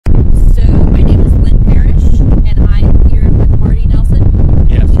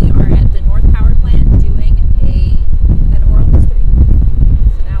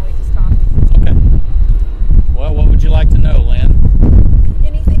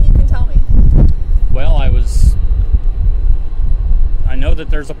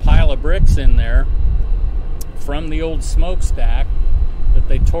there's a pile of bricks in there from the old smokestack that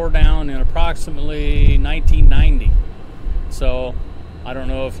they tore down in approximately 1990. So I don't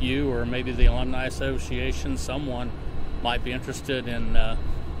know if you or maybe the Alumni Association, someone might be interested in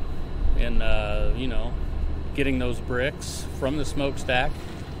you know, getting those bricks from the smokestack,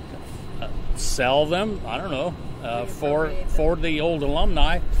 sell them. I don't know, for the old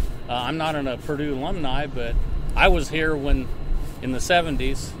alumni. I'm not a Purdue alumni, but I was here when in the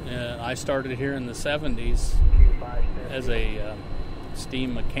 70s. I started here in the 70s as a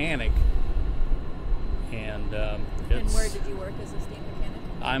steam mechanic, and where did you work as a steam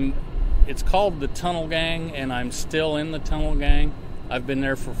mechanic? It's called the Tunnel Gang, and I'm still in the Tunnel Gang. I've been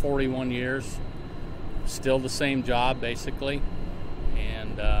there for 41 years. Still the same job, basically.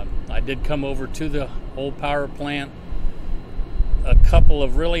 And I did come over to the old power plant. A couple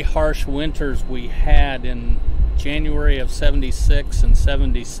of really harsh winters we had in January of 76 and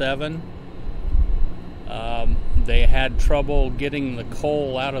 77. They had trouble getting the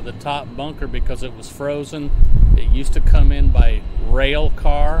coal out of the top bunker because it was frozen. It used to come in by rail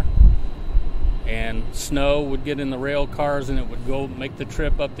car, and snow would get in the rail cars, and it would go make the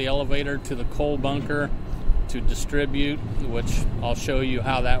trip up the elevator to the coal bunker to distribute, which I'll show you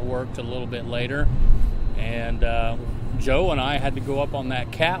how that worked a little bit later. And Joe and I had to go up on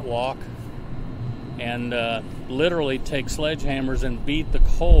that catwalk and literally take sledgehammers and beat the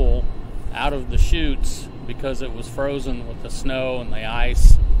coal out of the chutes because it was frozen with the snow and the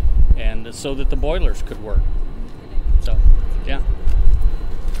ice, and so that the boilers could work. So, yeah.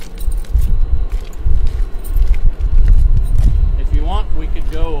 If you want, we could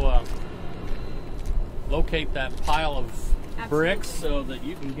go locate that pile of bricks so that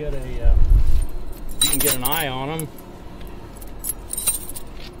you can get an eye on them.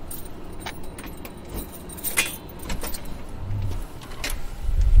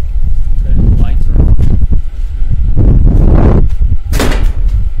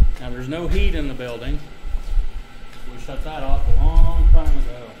 There's no heat in the building. We shut that off a long time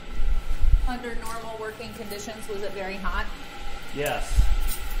ago. Under normal working conditions, was it very hot? Yes.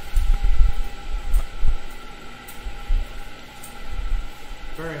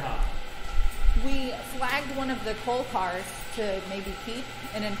 Very hot. We flagged one of the coal cars to maybe keep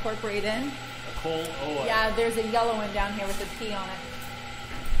and incorporate in. A coal? Oh, yeah, there's a yellow one down here with a P on it.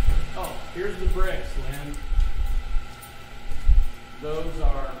 Oh, here's the bricks, Lynn. Those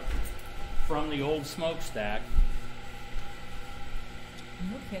are from the old smokestack.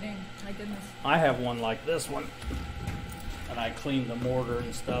 No kidding. My goodness. I have one like this one, and I cleaned the mortar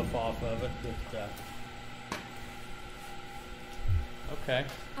and stuff off of it. But, okay.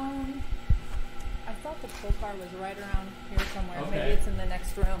 I thought the coal car was right around here somewhere. Okay. Maybe it's in the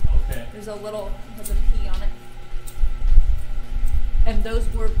next room. Okay. There's a P on it. And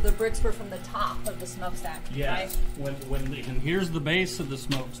the bricks were from the top of the smokestack, yes. Right? And here's the base of the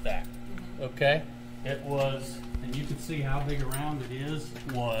smokestack. Mm-hmm. Okay? It was, and you can see how big around it is,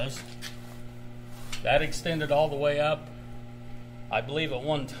 that extended all the way up. I believe at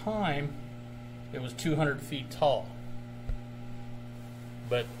one time it was 200 feet tall.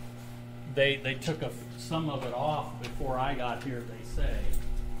 But they took some of it off before I got here, they say,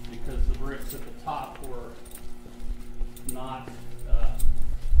 because the bricks at the top were not,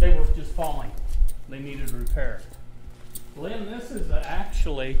 they were just falling. They needed repair. Lynn, this is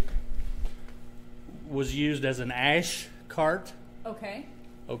actually was used as an ash cart. Okay.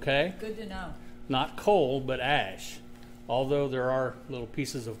 Okay? Good to know. Not coal, but ash. Although there are little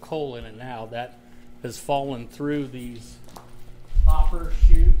pieces of coal in it now, that has fallen through these hopper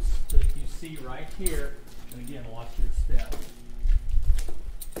chutes that you see right here. And again, watch your step.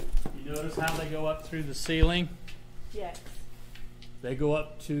 You notice how they go up through the ceiling? Yes. They go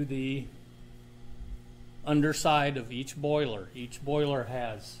up to the underside of each boiler. Each boiler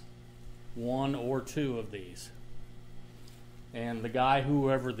has one or two of these. And the guy,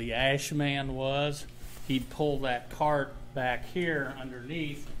 whoever the ash man was, he'd pull that cart back here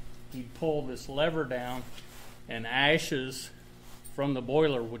underneath. He'd pull this lever down, and ashes from the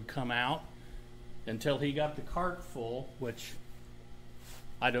boiler would come out until he got the cart full, which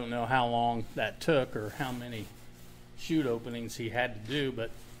I don't know how long that took or how many chute openings he had to do, but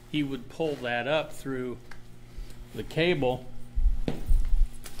he would pull that up through the cable.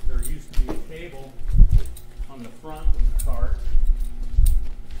 There used to be a cable on the front of the cart.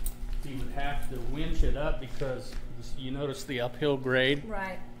 He would have to winch it up because you notice the uphill grade.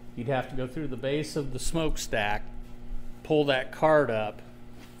 Right. He'd have to go through the base of the smokestack, pull that cart up,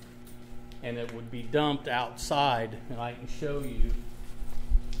 and it would be dumped outside. And I can show you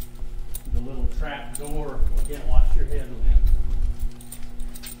the little trap door. Again, watch your head, Lynn.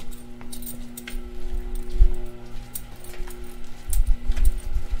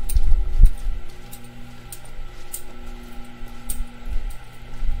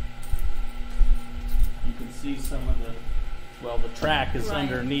 see some of the, well, the track is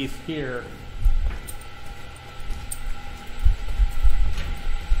underneath here.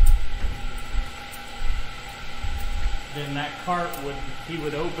 Then that cart he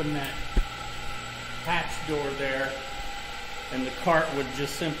would open that hatch door there, and the cart would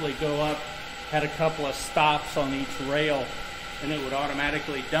just simply go up, had a couple of stops on each rail, and it would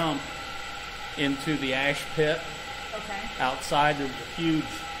automatically dump into the ash pit. Okay. Outside there's a huge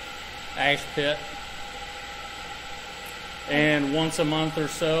ash pit. And once a month or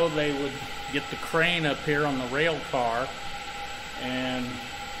so, they would get the crane up here on the rail car, and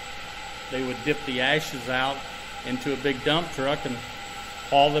they would dip the ashes out into a big dump truck and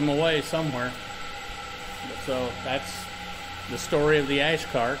haul them away somewhere. So that's the story of the ash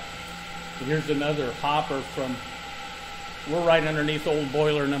cart. And here's another hopper from, we're right underneath old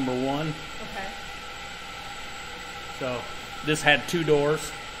boiler number 1. Okay. So this had 2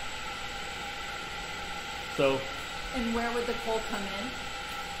 doors. So. And where would the coal come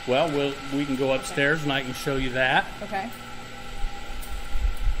in? Well, we can go upstairs and I can show you that. Okay.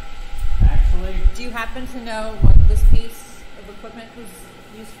 Actually, do you happen to know what this piece of equipment was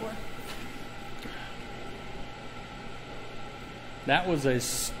used for? That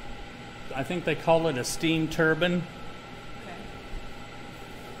was I think they call it a steam turbine. Okay.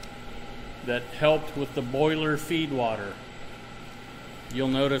 That helped with the boiler feed water. You'll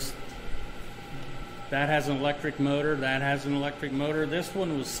notice that has an electric motor, that has an electric motor. This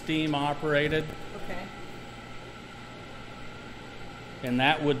one was steam operated. Okay. And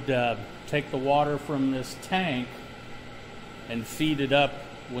that would take the water from this tank and feed it up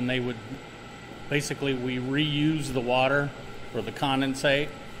when they would, basically we reuse the water or the condensate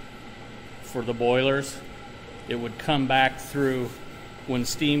for the boilers. It would come back through, when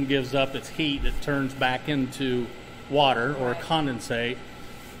steam gives up its heat, it turns back into water or condensate.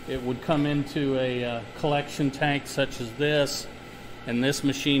 It would come into a collection tank such as this, and this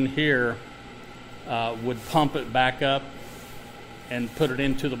machine here would pump it back up and put it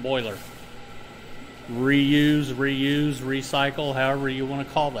into the boiler. Reuse, recycle, however you want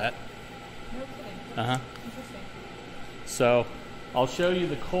to call that. No kidding. Uh-huh. Interesting. So I'll show you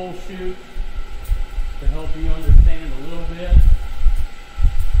the coal chute to help you understand a little bit.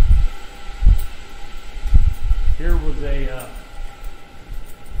 Here was now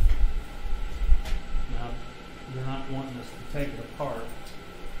they're not wanting us to take it apart,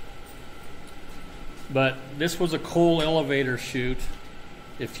 but this was a coal elevator chute.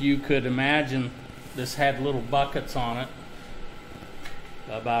 If you could imagine, this had little buckets on it,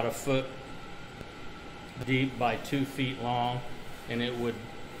 about 1 foot deep by 2 feet long, and it would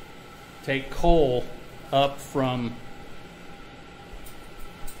take coal up from,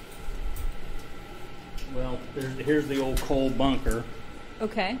 well, here's the old coal bunker.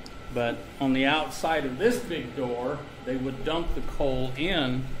 Okay. But on the outside of this big door, they would dump the coal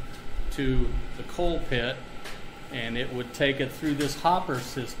in to the coal pit, and it would take it through this hopper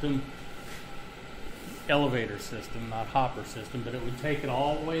system, elevator system, not hopper system, but it would take it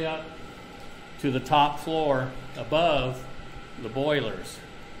all the way up to the top floor above the boilers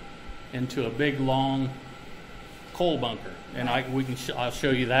into a big long coal bunker. And I'll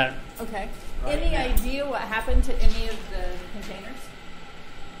show you that. Okay. Right Any now. idea what happened to any of the containers?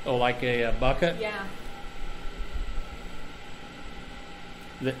 Oh, like a bucket? Yeah.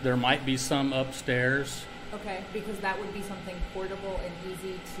 There might be some upstairs. Okay, because that would be something portable and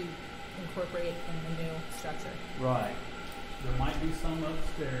easy to incorporate in the new structure. Right. There might be some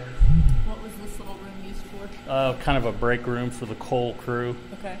upstairs. What was this little room used for? Kind of a break room for the coal crew.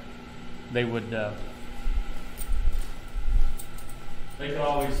 Okay. They would, they could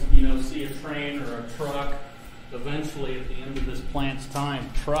always, see a train or a truck. Eventually, at the end of this plant's time,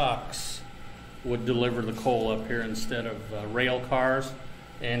 trucks would deliver the coal up here instead of rail cars.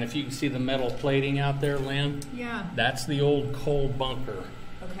 And if you can see the metal plating out there, Lynn, Yeah. that's the old coal bunker.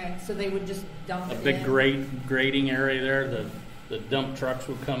 Okay, so they would just dump A it big in. grading area there. The dump trucks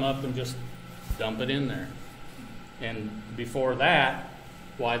would come up and just dump it in there. And before that,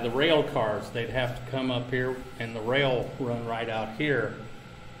 why the rail cars, they'd have to come up here and the rail run right out here.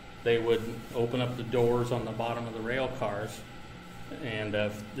 They would open up the doors on the bottom of the rail cars, and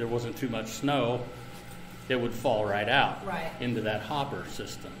if there wasn't too much snow, it would fall right out into that hopper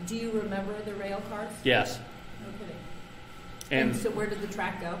system. Do you remember the rail cars? Yes. No kidding. And so where did the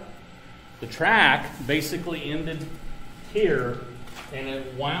track go? the track basically ended here, and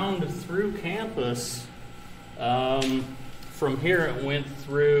it wound through campus. From here it went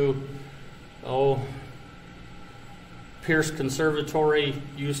through, Pierce Conservatory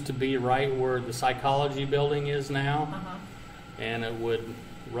used to be right where the psychology building is now. Uh-huh. And it would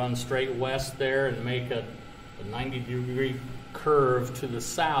run straight west there and make a a 90-degree curve to the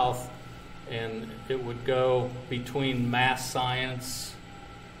south, and it would go between math science.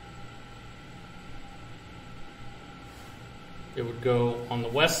 It would go on the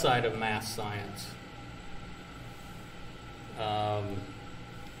west side of math science,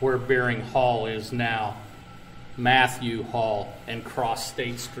 where Bering Hall is now, Matthew Hall, and cross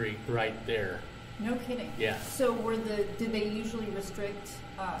State Street right there. No kidding. Yeah. So did they usually restrict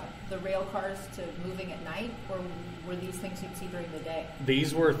the rail cars to moving at night, or were these things you'd see during the day?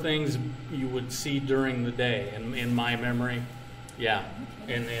 These were things you would see during the day, in my memory. Yeah.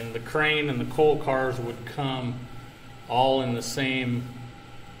 Okay. And the crane and the coal cars would come all in the same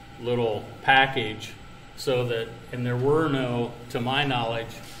little package, so that, and there were no, to my knowledge,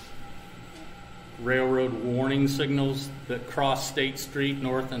 railroad warning signals that cross State Street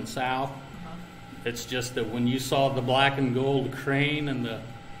north and south. It's just that when you saw the black and gold crane and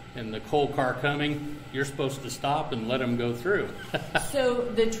the coal car coming, you're supposed to stop and let them go through. So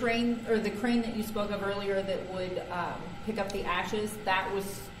the train or the crane that you spoke of earlier that would pick up the ashes, that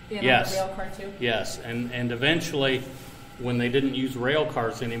was in Yes. on the rail car too? Yes, and eventually, when they didn't use rail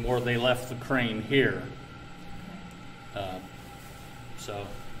cars anymore, they left the crane here. So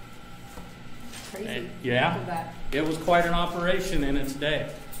Crazy. yeah, Think of that. it was quite an operation in its day.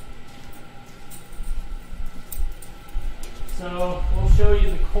 So we'll show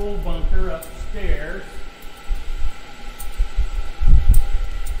you the coal bunker upstairs.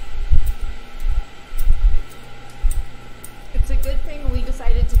 It's a good thing we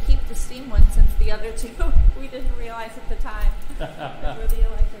decided to keep the steam one, since the other two we didn't realize at the time that were the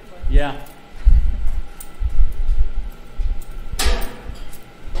electric ones. Yeah.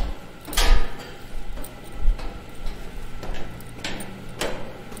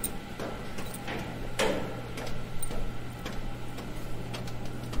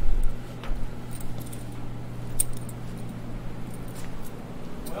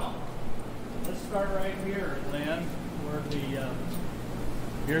 Well, let's start right here, Lynn, where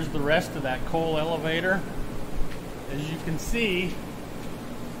here's the rest of that coal elevator. As you can see,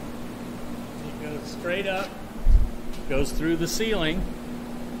 it goes straight up, goes through the ceiling,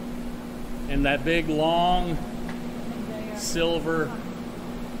 and that big long silver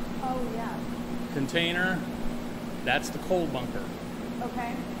container, that's the coal bunker.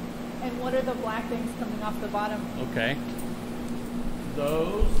 Okay. And what are the black things coming off the bottom? Okay.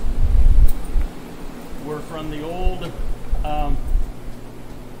 Those were from the old,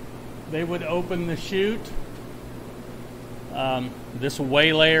 they would open the chute. This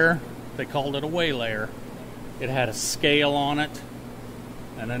waylayer, they called it a waylayer. It had a scale on it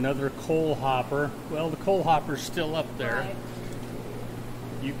and another coal hopper. Well, the coal hopper's still up there. Right.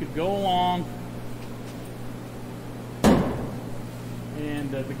 You could go along,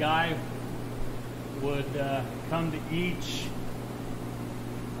 and the guy would come to each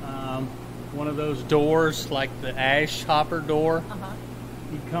one of those doors, like the ash hopper door. Uh-huh.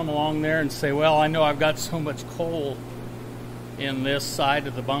 He'd come along there and say, well, I know I've got so much coal in this side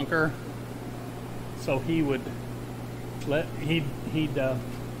of the bunker. So he would he'd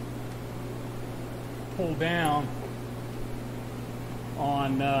pull down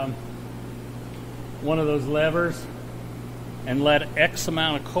on one of those levers and let X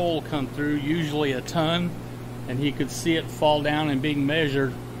amount of coal come through, usually a ton, and he could see it fall down and being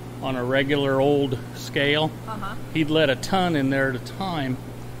measured on a regular old scale. Uh-huh. He'd let a ton in there at a time,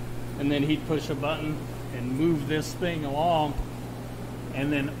 and then he'd push a button and move this thing along,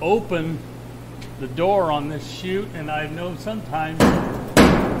 and then open the door on this chute. And I know sometimes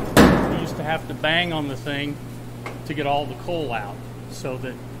he used to have to bang on the thing to get all the coal out, so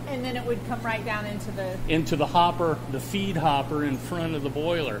that And then it would come right down into the hopper, the feed hopper in front of the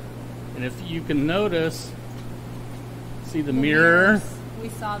boiler. And if you can notice, see the mirror? mirrors. We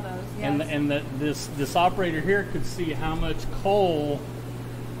saw those, yes. And this operator here could see how much coal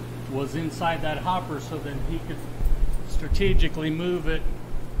was inside that hopper, so that he could strategically move it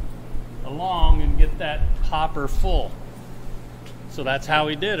along and get that hopper full. So that's how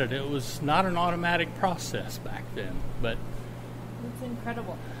he did it. It was not an automatic process back then, but It's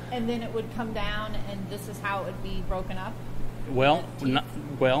incredible. And then it would come down, and this is how it would be broken up?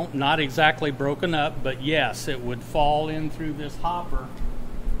 not exactly broken up, but yes, it would fall in through this hopper.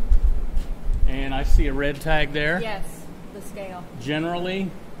 And I see a red tag there. Yes, the scale. Generally,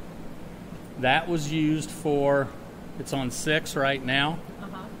 that was used for, it's on 6 right now.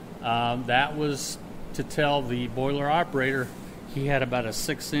 Uh-huh. That was to tell the boiler operator he had about a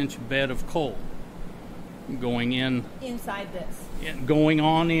 6-inch bed of coal going in. Inside this. Going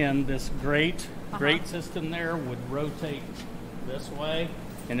on in this grate Uh-huh. system there would rotate this way,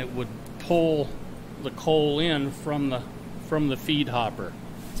 and it would pull the coal in from the feed hopper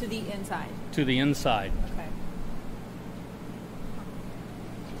To the inside. to the inside. Okay.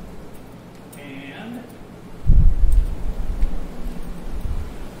 And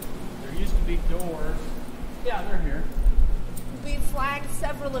there used to be doors. Yeah, they're here. We flagged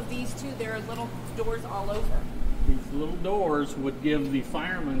several of these too. There are little doors all over. These little doors would give the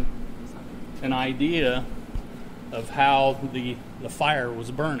fireman an idea of how the fire was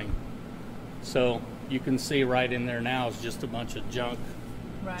burning. So you can see right in there now is just a bunch of junk,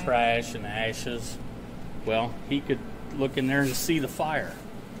 Right. trash and ashes. Well, he could look in there and see the fire.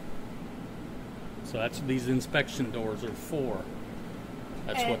 So that's what these inspection doors are for.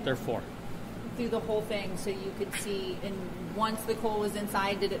 That's what And- they're for. Through the whole thing, so you could see. And once the coal was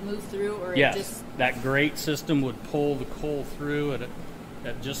inside, did it move through, or Yes, it just? that grate system would pull the coal through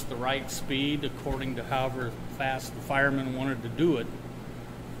at just the right speed, according to however fast the fireman wanted to do it.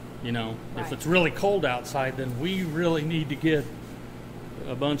 You know, if Right. it's really cold outside, then we really need to get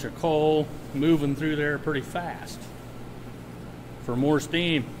a bunch of coal moving through there pretty fast for more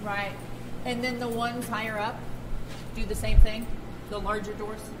steam. Right. And then the ones higher up do the same thing. The larger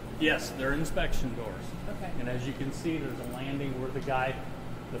doors. Yes, they're inspection doors. Okay. And as you can see, there's a landing where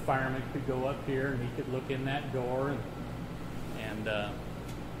the fireman could go up here and he could look in that door and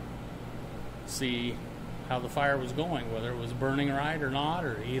see how the fire was going, whether it was burning right or not,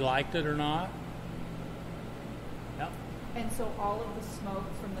 or he liked it or not. Yep. And so all of the smoke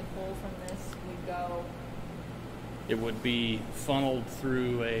from the coal from this would go. It would be funneled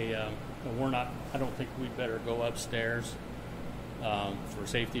through I don't think we'd better go upstairs for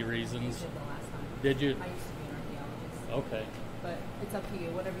safety reasons. Did the last time. Did you? I used to be an archaeologist, Okay. but it's up to you.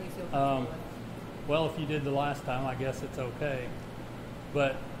 Whatever you feel comfortable with. Well, if you did the last time, I guess it's okay.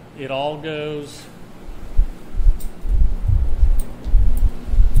 But it all goes.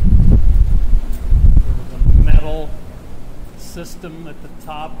 There was a metal system at the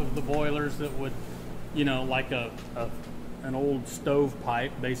top of the boilers that would, like an old stove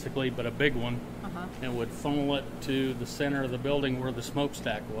pipe, basically, but a big one, and would funnel it to the center of the building where the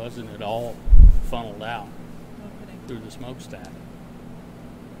smokestack was, and it all funneled out No kidding. through the smokestack.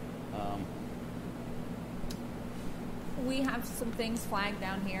 We have some things flagged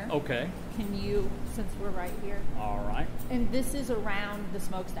down here. Okay. Can you, since we're right here, All right. and this is around the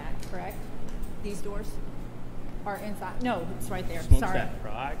smokestack, correct? These doors are inside. No, it's right there. Sorry. Smokestack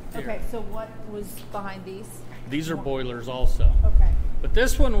right there. Okay, so what was behind these? These are boilers also. Okay. But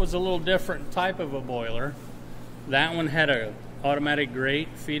this one was a little different type of a boiler. That one had a automatic grate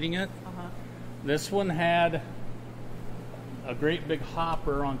feeding it. This one had a great big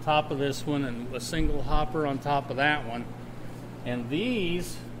hopper on top of this one and a single hopper on top of that one. And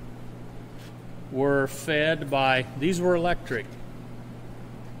these were fed by, these were electric.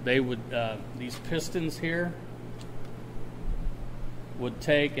 They would, these pistons here would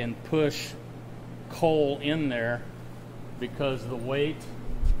take and push coal in there because the weight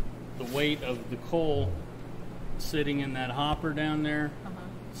of the coal sitting in that hopper down there,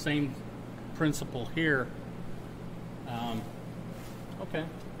 same principle here. Okay,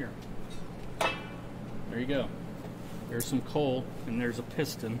 here. There you go. There's some coal and there's a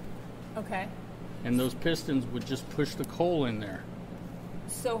piston, Okay. and those pistons would just push the coal in there.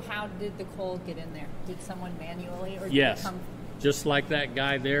 So how did the coal get in there? Did someone manually, or did Yes, it come? just like that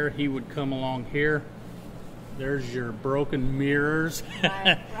guy there, he would come along here. There's your broken mirrors.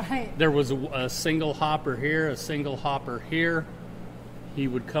 Right. There was a single hopper here, a single hopper here. He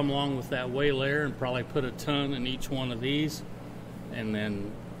would come along with that waylayer and probably put a ton in each one of these, and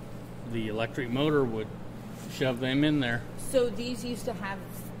then the electric motor would shove them in there. So these used to have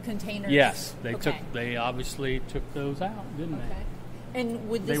containers. Yes, Okay. they obviously took those out, didn't Okay. And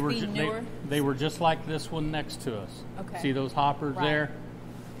would they? this They were be newer? they were just like this one next to us. Okay. See those hoppers Right. there?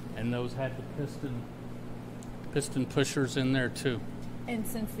 And those had the piston pushers in there too. And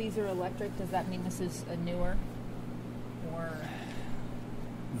since these are electric, does that mean this is a newer? Or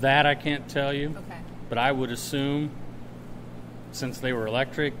That I can't tell you. okay. But I would assume, since they were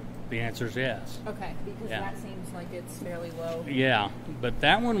electric, the answer is yes. Okay, because Yeah. that seems like it's fairly low. Yeah, but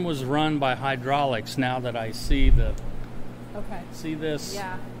that one was run by hydraulics. Now that I see this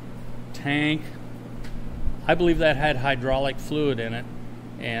Yeah. tank, I believe that had hydraulic fluid in it,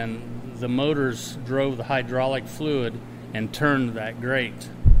 and the motors drove the hydraulic fluid and turned that grate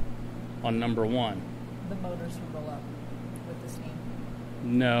on number one. The motors will roll up with the steam.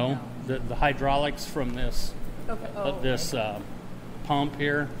 No, No. the hydraulics from this Okay. this pump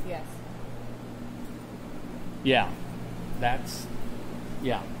here. Yes. Yeah,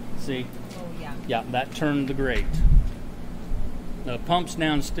 see, Oh yeah. yeah, that turned the grate. The pumps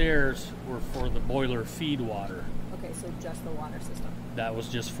downstairs were for the boiler feed water. Okay, so just the water system. That was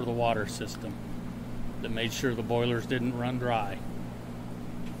just for the water system. That made sure the boilers didn't run dry.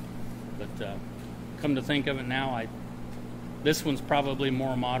 But come to think of it now, this one's probably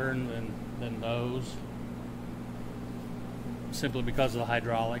more modern than those, simply because of the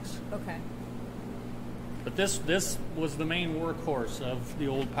hydraulics. Okay. But this was the main workhorse of the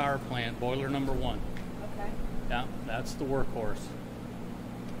old power plant, boiler number 1. Okay. Yeah, that's the workhorse.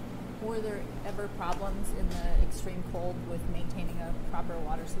 Were there ever problems in the extreme cold with maintaining a proper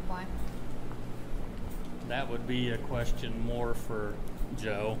water supply? That would be a question more for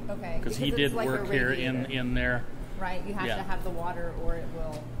Joe. Okay. Because he did like work here in there. Right, you have to have the water or it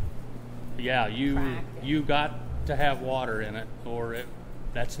will. Yeah, you got to have water in it, or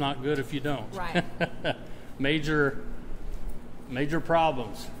that's not good if you don't. Right. Major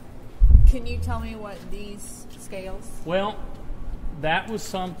problems. Can you tell me what these scales? Well, that was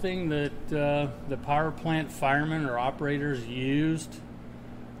something that the power plant firemen or operators used.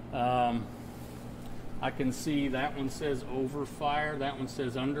 I can see that one says over fire, that one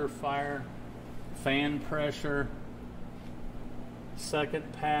says under fire, fan pressure, second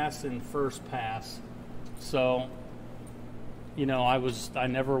pass, and first pass. So, I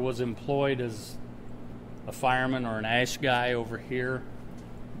never was employed as a fireman or an ash guy over here,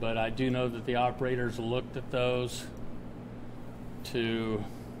 but I do know that the operators looked at those to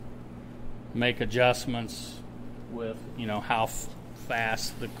make adjustments with, how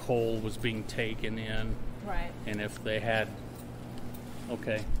fast the coal was being taken in. Right. And if they had,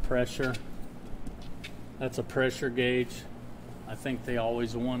 pressure. That's a pressure gauge. I think they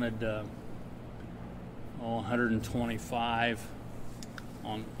always wanted 125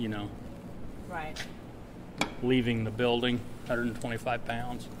 on, Right. leaving the building, 125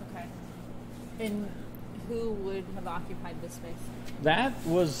 pounds. Okay. And who would have occupied this space? That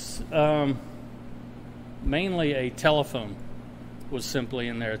was mainly a telephone was simply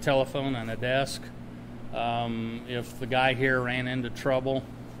in there, a telephone and a desk. If the guy here ran into trouble,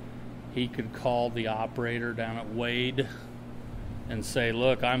 he could call the operator down at Wade and say,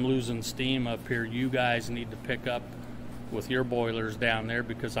 look, I'm losing steam up here. You guys need to pick up with your boilers down there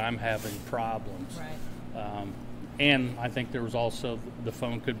because I'm having problems. Right. And I think there was also, the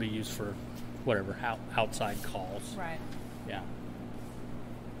phone could be used for whatever, outside calls. Right. Yeah.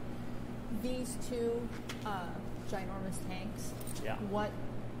 These two ginormous tanks, Yeah. what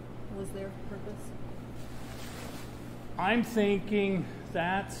was their purpose? I'm thinking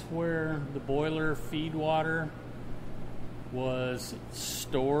that's where the boiler feed water was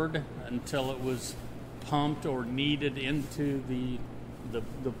stored until it was pumped or kneaded into the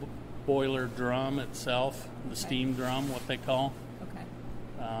boiler drum itself, the steam drum, what they call. Okay.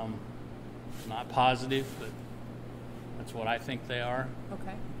 Not positive, but that's what I think they are.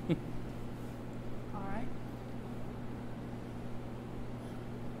 Okay. All right.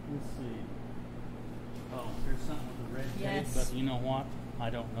 Let's see. Oh, there's something with the red Yes. tape, but you know what? I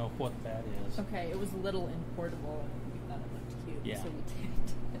don't know what that is. Okay, it was little and portable. We thought it looked cute, Yeah. so we did.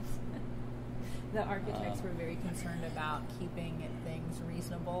 The architects were very concerned about keeping things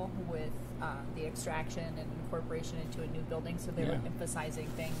reasonable with the extraction and incorporation into a new building, so they were emphasizing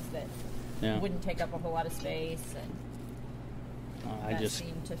things that wouldn't take up a whole lot of space, and that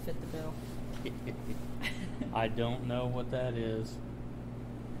seemed to fit the bill. I don't know what that is.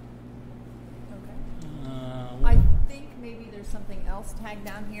 Okay. I think maybe there's something else tagged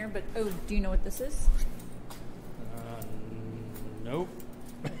down here, but do you know what this is? Nope.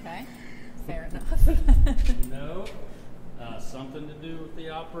 Okay. Fair enough. No. Something to do with the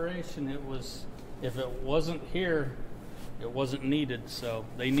operation. It was, if it wasn't here, it wasn't needed, so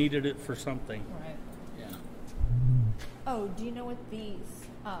they needed it for something. Right. Yeah. Oh, do you know what these,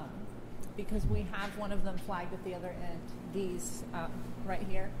 because we have one of them flagged at the other end, these right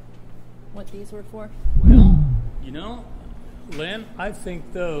here, what these were for? Well, Lynn, I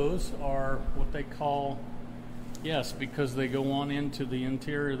think those are what they call, yes, because they go on into the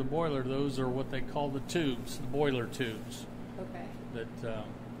interior of the boiler, those are what they call the tubes, the boiler tubes. Okay. That.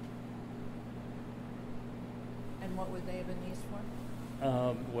 And what would they have been used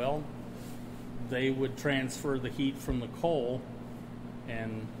for? Well, they would transfer the heat from the coal,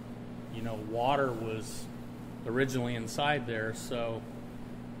 and water was originally inside there, so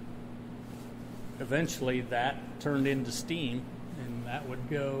eventually that turned into steam, and that would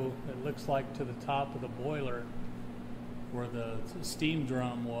go, it looks like, to the top of the boiler where the steam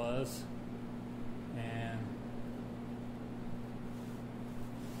drum was, and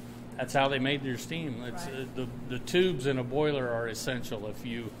that's how they made their steam. It's, right. The tubes in a boiler are essential. If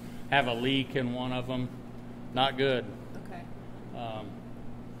you have a leak in one of them, not good. Okay.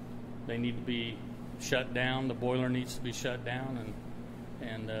 They need to be shut down. The boiler needs to be shut down,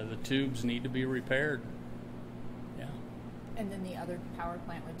 and the tubes need to be repaired. Yeah. And then the other power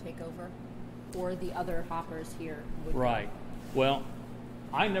plant would take over, or the other hoppers here would. Right. Well,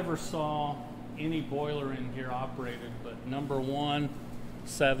 I never saw any boiler in here operated but number 1,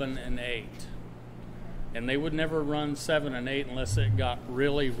 7, and 8. And they would never run 7 and 8 unless it got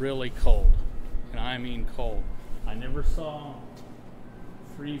really, really cold. And I mean cold. I never saw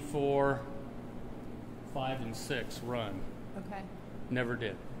 3, 4, 5, and 6 run. Okay. Never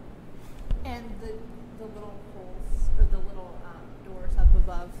did. And the little holes, or the little doors up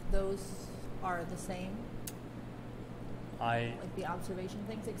above, those are the same? Like the observation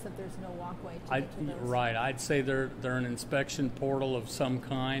things, except there's no walkway to get to those? Right. I'd say they're an inspection portal of some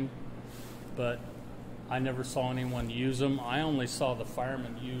kind, but I never saw anyone use them. I only saw the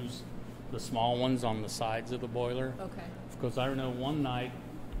firemen use the small ones on the sides of the boiler. Okay. Because I know one night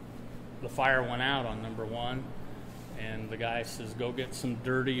the fire went out on number 1, and the guy says, go get some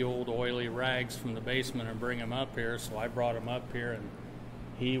dirty old oily rags from the basement and bring them up here. So I brought them up here, and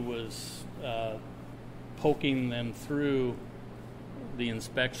he was poking them through the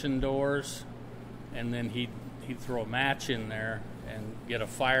inspection doors, and then he'd throw a match in there and get a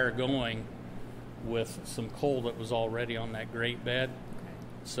fire going with some coal that was already on that grate bed. Okay.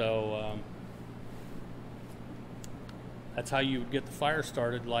 So that's how you would get the fire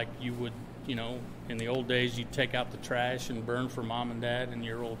started, like you would, in the old days, you'd take out the trash and burn for mom and dad in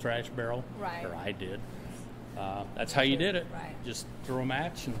your old trash barrel. Right. Or I did. That's how you did it. Right. Just throw a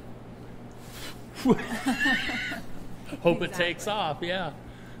match and hope it takes off. Yeah.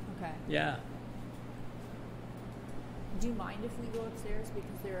 Okay. Yeah. Do you mind if we go upstairs,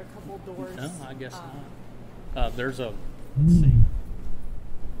 because there are a couple doors? No, I guess not. Let's see.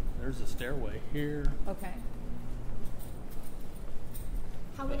 There's a stairway here. Okay.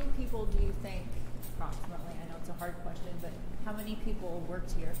 How many people do you think, approximately, I know it's a hard question, but how many people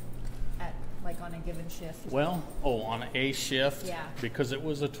worked here on a given shift? Well, on a shift? Yeah. Because it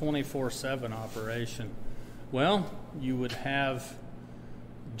was a 24/7 operation. Well, you would have,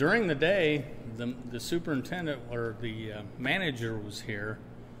 during the day, the superintendent or the manager was here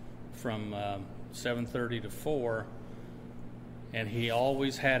from 7:30 to 4, and he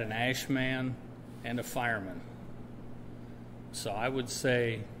always had an ash man and a fireman. So I would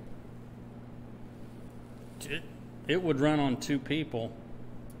say it would run on 2 people.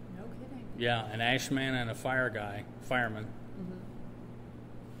 No kidding. Yeah, an ash man and a fireman. Mm-hmm.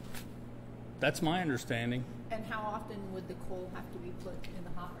 That's my understanding. And how often would the coal have to be put in the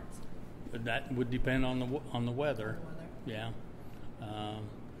hoppers? That would depend on the weather. On the weather. Yeah.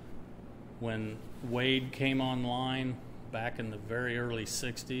 When Wade came online back in the very early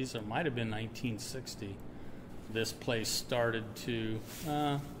 60s, or it might have been 1960, this place started to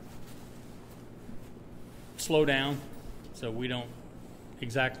slow down. So we don't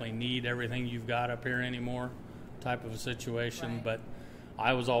exactly need everything you've got up here anymore, type of a situation. Right. But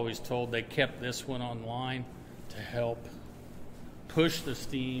I was always told they kept this one online to help push the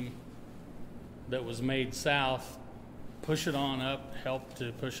steam that was made south, push it on up, help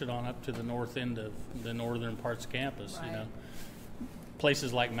to push it on up to the north end of the northern parts of campus. Right.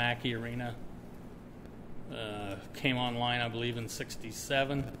 Places like Mackey Arena came online, I believe, in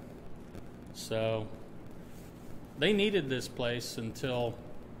 '67. So they needed this place until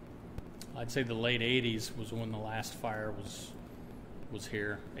I'd say the late '80s was when the last fire was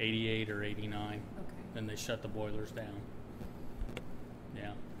here, '88 or '89. Okay. Then they shut the boilers down.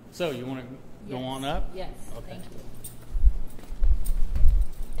 Yeah. So you want to go Yes. on up? Yes. Okay. Thank you.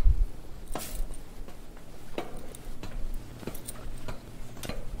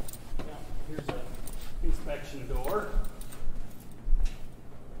 Here's an inspection door.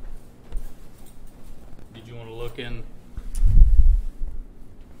 Did you want to look in?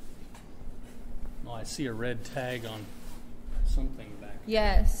 Oh, I see a red tag on something back there.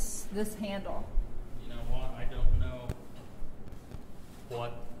 Yes, this handle. You know what? I don't know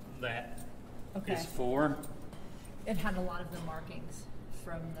what that Okay. is for. It had a lot of the markings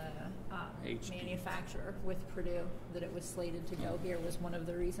from the HD. manufacturer with Purdue that it was slated to go here was one of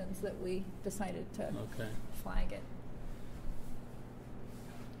the reasons that we decided to Okay. flag it.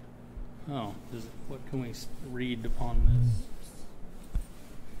 Oh, what can we read upon this?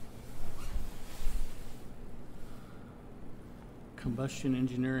 Combustion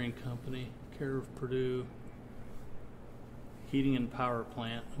Engineering Company, care of Purdue, Heating and Power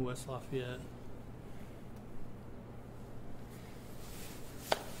Plant, West Lafayette.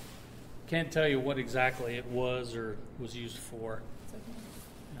 Can't tell you what exactly it was or was used for. It's okay.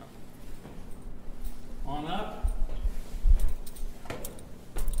 No. On up.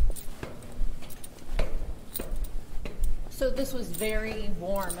 So this was very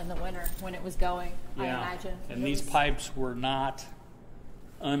warm in the winter when it was going, I imagine. And these pipes were not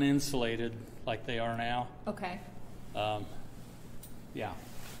uninsulated like they are now. Okay. Yeah.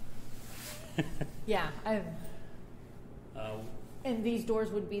 Yeah. And these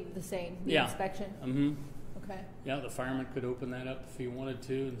doors would be the same, the inspection? Mm-hmm. Okay. Yeah, the fireman could open that up if he wanted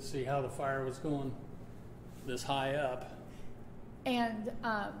to and see how the fire was going this high up. And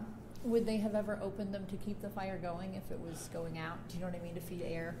would they have ever opened them to keep the fire going if it was going out? Do you know what I mean, to feed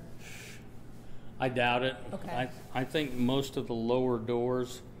air? I doubt it. Okay. I think most of the lower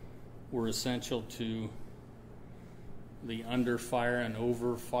doors were essential to the under fire and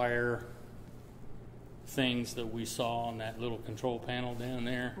over fire things that we saw on that little control panel down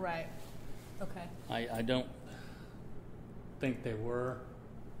there. Right. Okay. I don't think they were.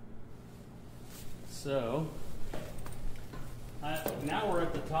 So, now we're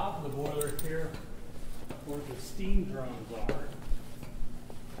at the top of the boiler here where the steam drums are.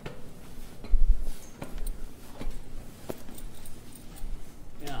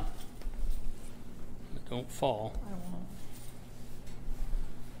 Yeah. Don't fall. I won't.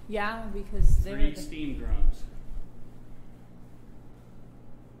 Yeah, because they were 3 steam drums.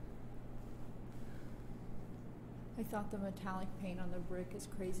 I thought the metallic paint on the brick is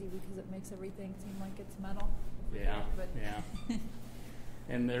crazy because it makes everything seem like it's metal. Yeah, But yeah.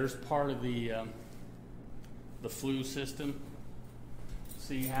 And there's part of the flue system.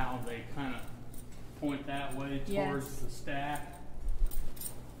 See how they kind of point that way towards Yes. the stack?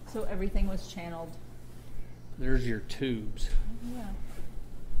 So everything was channeled. There's your tubes. Yeah.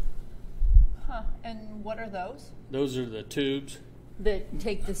 Huh. And what are those? Those are the tubes. That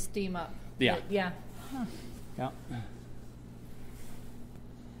take the steam up. Yeah. Yeah. Huh. Yeah.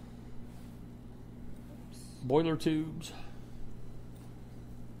 Boiler tubes.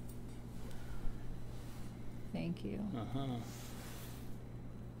 Thank you. Uh-huh.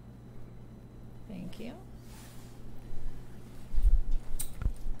 Thank you.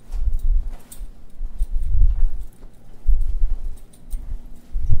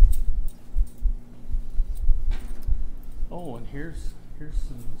 Oh, and here's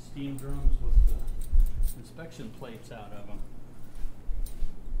some steam drums with the inspection plates out of them.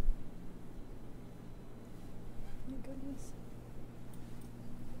 My goodness.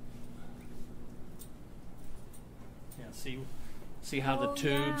 Yeah, see how the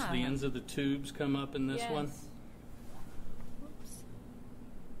tubes, yeah. the ends of the tubes come up in this one? Yes. Whoops.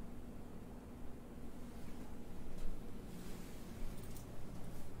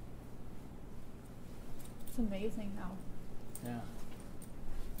 It's amazing how. Yeah.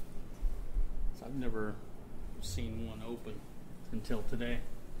 So I've never seen one open until today.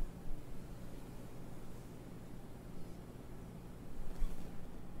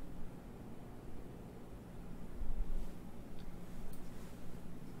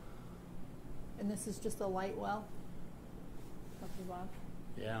 And this is just a light well up above.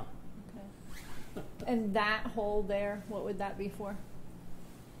 Yeah. Okay. And that hole there, what would that be for?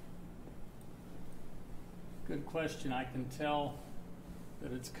 Good question. I can tell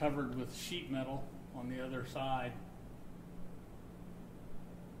that it's covered with sheet metal on the other side.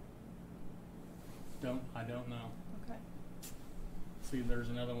 I don't know. Okay. See, there's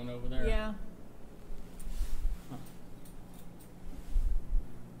another one over there. Yeah. Huh.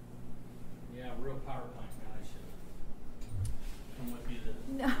 Yeah, real power plant guy should come with you to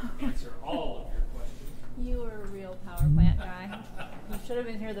No. answer all of your questions. You were a real power plant guy. You should have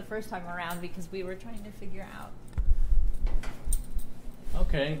been here the first time around because we were trying to figure out.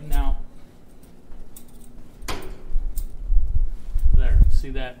 Okay, now there. See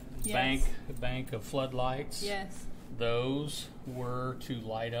that Yes. bank of floodlights? Yes. Those were to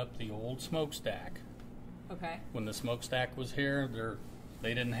light up the old smokestack. Okay. When the smokestack was here,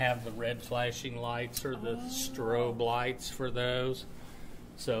 they didn't have the red flashing lights or the strobe lights for those.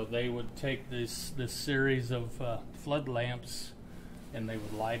 So they would take this series of flood lamps and they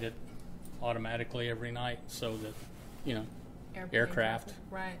would light it automatically every night so that, aircraft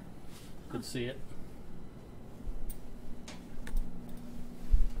Right. could see it.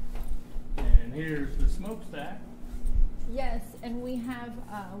 And here's the smokestack. Yes, and we have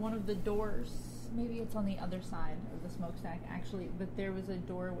one of the doors. Maybe it's on the other side of the smokestack, actually. But there was a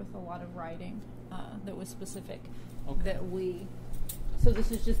door with a lot of writing that was specific. Okay. That we. So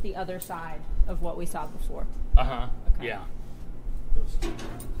this is just the other side of what we saw before. Uh-huh. Okay. Yeah. Those two.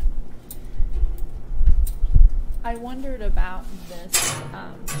 I wondered about this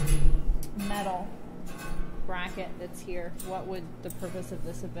metal bracket that's here. What would the purpose of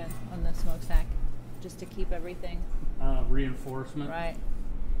this have been on the smokestack? Just to keep everything Reinforcement right.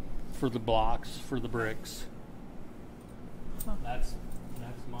 for the blocks, for the bricks. Huh. That's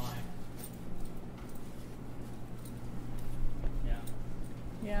my. Yeah.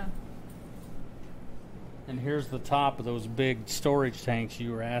 Yeah. And here's the top of those big storage tanks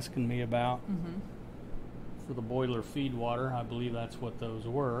you were asking me about. Mm-hmm. For the boiler feed water. I believe that's what those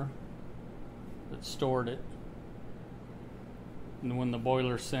were that stored it. And when the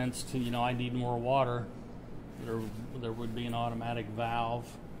boiler sensed, I need more water, there would be an automatic valve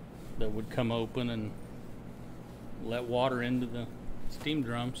that would come open and let water into the steam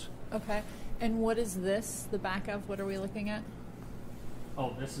drums. Okay. And what is this, the back of? What are we looking at?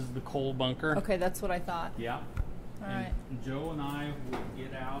 Oh, this is the coal bunker. Okay, that's what I thought. Yeah. All and right. Joe and I would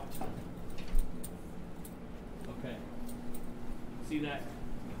get out. Okay. See that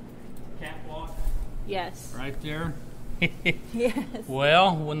catwalk? Yes. Right there? Yes.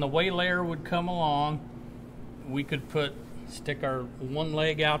 Well, when the waylayer would come along, we could stick our one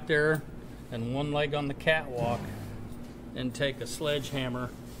leg out there and one leg on the catwalk and take a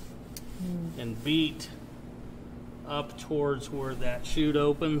sledgehammer and beat up towards where that chute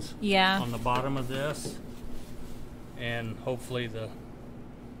opens. Yeah. On the bottom of this. And hopefully the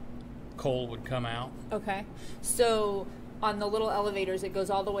coal would come out. Okay. So on the little elevators, it goes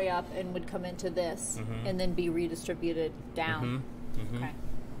all the way up and would come into this and then be redistributed down. Okay.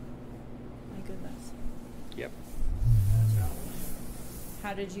 My goodness. Yep.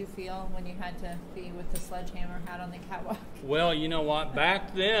 How did you feel when you had to be with the sledgehammer hat on the catwalk? Well, you know what?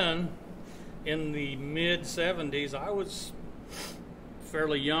 Back then, in the mid-'70s, I was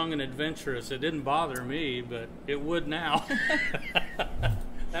fairly young and adventurous. It didn't bother me, but it would now.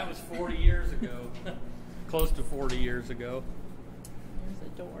 That was 40 years ago. Close to 40 years ago. There's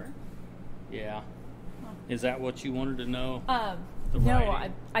a door. Yeah. Huh. Is that what you wanted to know? No,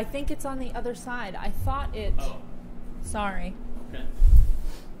 I think it's on the other side. I thought it... Oh. Sorry. Okay.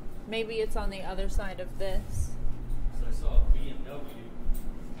 Maybe it's on the other side of this. So I saw a BMW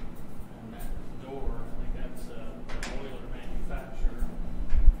on that door. I think that's a boiler manufacturer.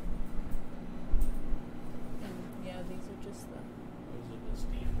 And yeah, these are just the... Those are the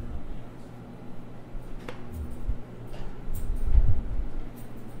steam drums.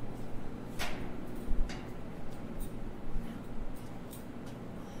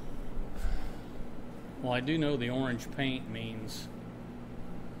 Well, I do know the orange paint means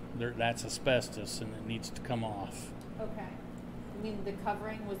that's asbestos and it needs to come off. Okay. I mean, the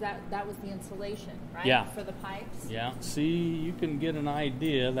covering, that was the insulation, right? Yeah. For the pipes? Yeah. See, you can get an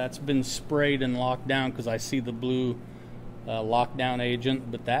idea. That's been sprayed and locked down because I see the blue lockdown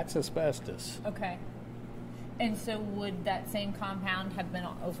agent, but that's asbestos. Okay. And so would that same compound have been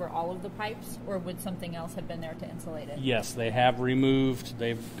over all of the pipes, or would something else have been there to insulate it? Yes, they have removed.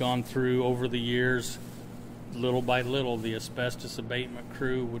 They've gone through over the years, little by little, the asbestos abatement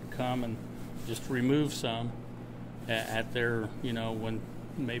crew would come and just remove some at their, when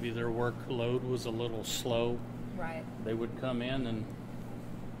maybe their workload was a little slow. Right. They would come in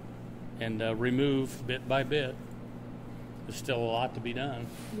and remove bit by bit. There's still a lot to be done.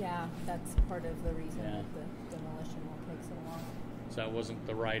 Yeah, that's part of the reason Yeah. that the demolition will take so long. So that wasn't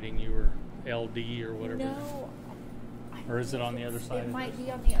the writing, you were LD or whatever. No. Or is it on the other side It of might this?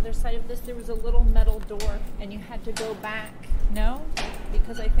 be on the other side of this. There was a little metal door, and you had to go back. No?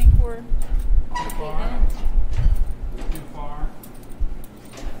 Because I think we're at the far? end. Too far.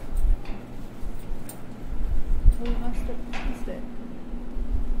 We must have passed it.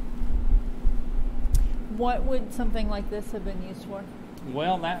 What would something like this have been used for?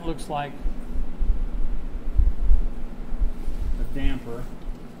 Well, that looks like a damper.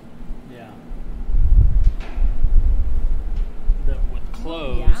 Yeah. That would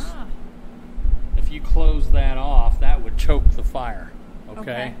close. Yeah. If you close that off, that would choke the fire.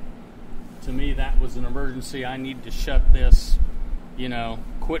 Okay? To me, that was an emergency. I need to shut this,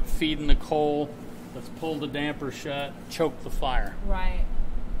 quit feeding the coal. Let's pull the damper shut, choke the fire. Right.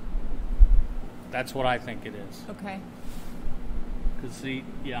 That's what I think it is. Okay. Because see,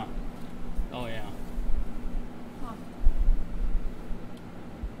 yeah. Oh, yeah. Huh.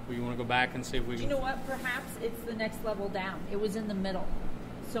 Well, you want to go back and see if we Do can... you know what? Perhaps it's the next level down. It was in the middle.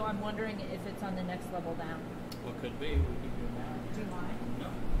 So I'm wondering if it's on the next level down. What could be? We could go down. Do you mind? No.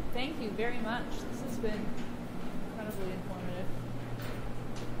 Thank you very much. This has been incredibly informative.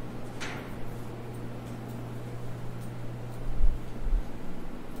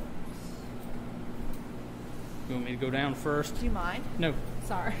 You want me to go down first? Do you mind? No.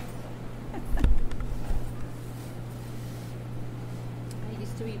 Sorry. I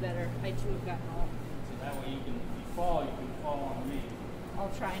used to be better. I too have gotten old. So that way you can fall on me.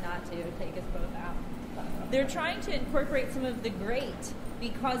 I'll try not to take us both out. They're trying to incorporate some of the grate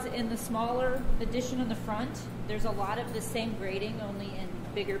because in the smaller addition on the front, there's a lot of the same grating, only in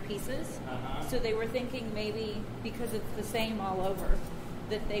bigger pieces. So they were thinking maybe because it's the same all over,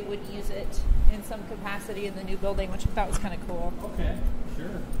 that they would use it in some capacity in the new building, which I thought was kind of cool. Okay,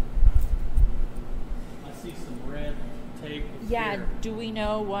 sure. I see some red tape. Yeah, here. do we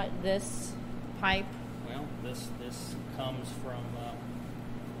know what this pipe? Well, this comes from.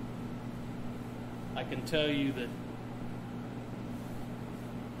 I can tell you that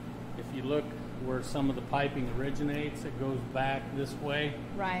if you look where some of the piping originates, it goes back this way,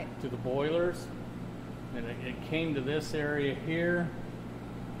 right, to the boilers, and it came to this area here.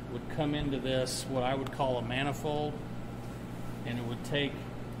 Would come into this what I would call a manifold, and it would take.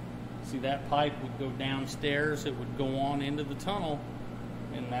 See, that pipe would go downstairs. It would go on into the tunnel,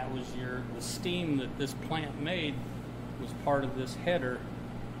 and that was the steam that this plant made was part of this header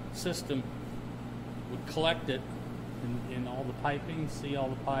system. Would collect it in all the piping, see all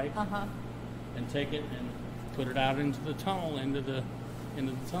the pipes, and take it and put it out into the tunnel, into the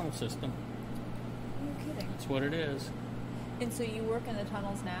tunnel system. No kidding. That's what it is. And so you work in the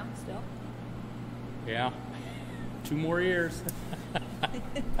tunnels now, still? Yeah, 2 more years.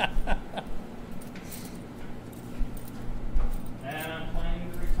 And I'm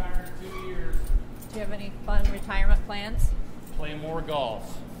planning to retire in 2 years. Do you have any fun retirement plans? Play more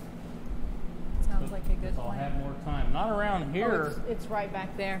golf. Sounds like a good I'll plan. have more time. Not around here. Oh, it's right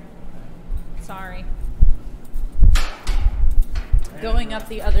back there. Sorry. Going up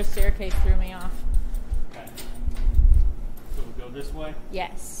the other staircase threw me off. Okay. So we go this way?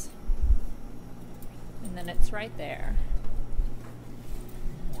 Yes. And then it's right there.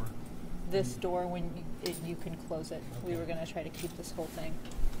 Or This door, when you can close it. Okay. We were going to try to keep this whole thing.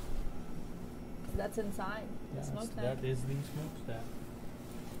 That's inside the smokestack. That is the smokestack.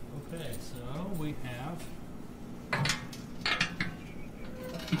 Okay, so we have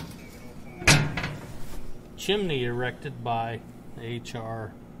chimney erected by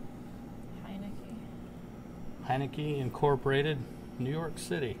H.R. Heineke Incorporated, New York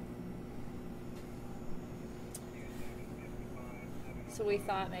City. So we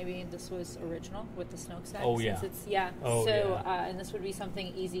thought maybe this was original with the smokestack. Oh, yeah. Since it's, Oh, so, yeah. And this would be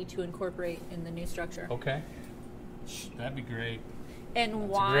something easy to incorporate in the new structure. Okay. That'd be great. And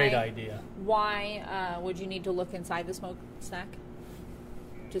That's why? a great idea. Why would you need to look inside the smokestack?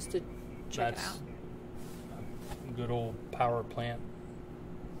 Just to check That's it out. a good old power plant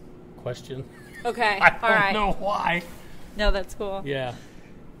question. Okay, I don't know why. No, that's cool. Yeah.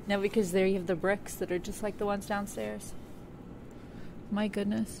 No, because there you have the bricks that are just like the ones downstairs. My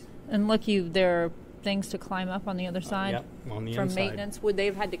goodness. And look, there are things to climb up on the other side. Yep, on the from inside. maintenance. Would they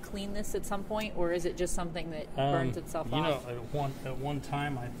have had to clean this at some point, or is it just something that burns itself off? At one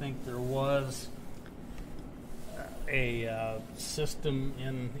time, I think there was a system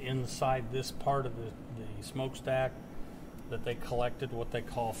inside this part of the smokestack that they collected what they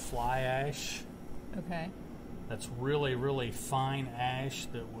call fly ash. Okay. That's really, really fine ash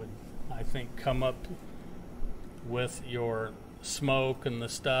that would, I think, come up with your smoke and the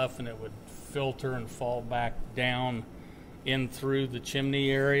stuff, and it would filter and fall back down in through the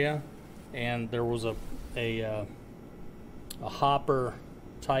chimney area. And there was a hopper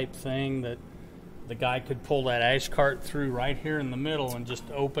type thing that the guy could pull that ash cart through right here in the middle and just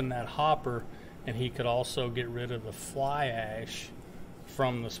open that hopper, and he could also get rid of the fly ash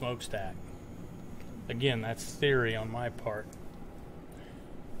from the smokestack. Again, that's theory on my part.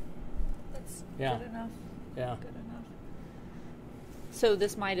 That's Yeah. good enough. Yeah. Good enough. So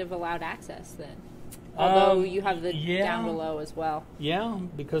this might have allowed access then, although you have the down below as well. Yeah,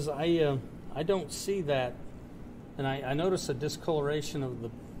 because I don't see that, and I notice a discoloration of the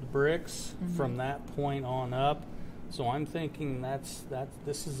bricks from that point on up. So I'm thinking this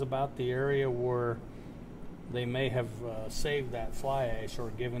is about the area where they may have saved that fly ash or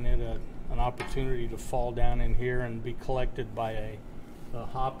given it an opportunity to fall down in here and be collected by a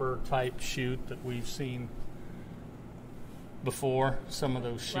hopper type chute that we've seen before. Some of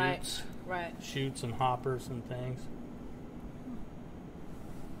those chutes, right. chutes and hoppers and things.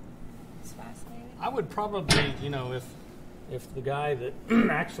 It's fascinating. I would probably, if the guy that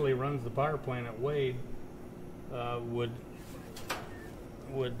actually runs the power plant at Wade would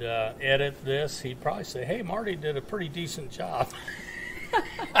edit this, he'd probably say, "Hey, Marty did a pretty decent job."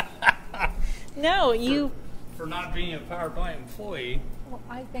 No, you. For not being a power plant employee. Well,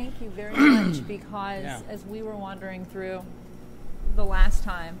 I thank you very much because as we were wandering through the last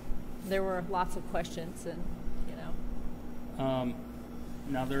time, there were lots of questions, and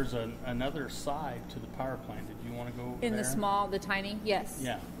Now there's another side to the power plant. Did you want to go in there? the tiny? Yes.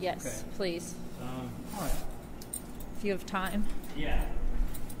 Yeah. Yes, Okay. please. All right. If you have time. Yeah.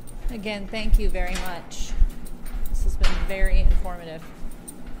 Again, thank you very much. This has been very informative.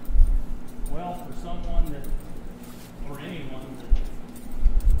 Well, for someone that, or anyone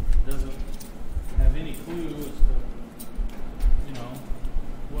that doesn't have any clue as to, you know,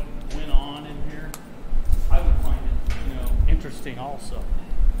 what went on in here, I would find it, you know, interesting also.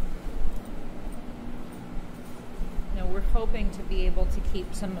 You know, we're hoping to be able to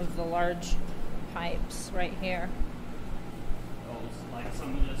keep some of the large pipes right here. Oh, like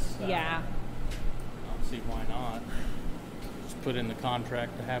some of this stuff. Yeah. I don't see why not. Just put in the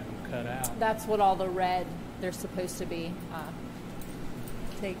contract to have them cut out. That's what all the red, they're supposed to be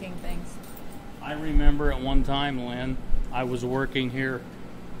taking things. I remember at one time, Lynn, I was working here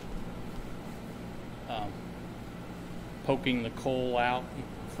poking the coal out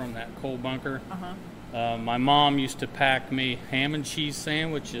from that coal bunker. My mom used to pack me ham and cheese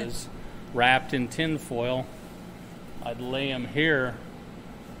sandwiches wrapped in tin foil. I'd lay them here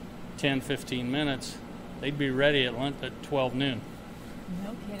 10, 15 minutes. They'd be ready at lunch at 12 noon.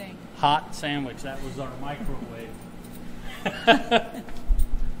 No kidding. Hot sandwich. That was our microwave.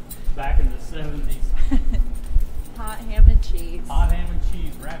 Back in the 70s. Hot ham and cheese. Hot ham and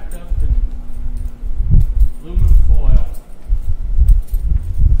cheese wrapped up in aluminum foil.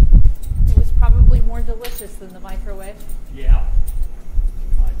 It was probably more delicious than the microwave. Yeah.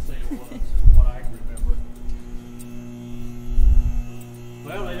 I'd say it was, from what I remember.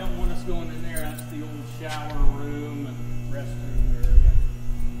 Well, they don't want us going in there. That's the old shower room and restroom area.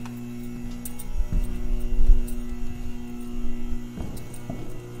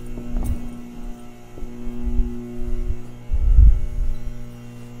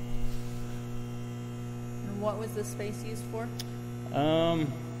 And what was the space used for?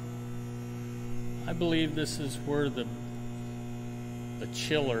 I believe this is where the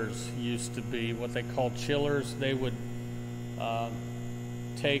chillers used to be, what they call chillers. They would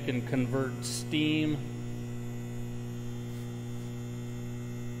take and convert steam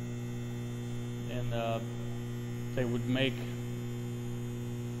and they would make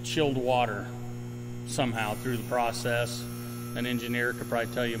chilled water somehow through the process. An engineer could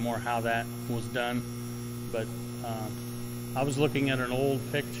probably tell you more how that was done, but I was looking at an old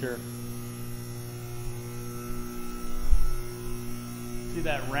picture. See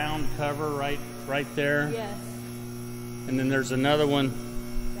that round cover right there? Yes. And then there's another one.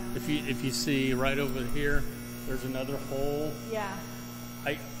 If you see right over here, there's another hole. Yeah.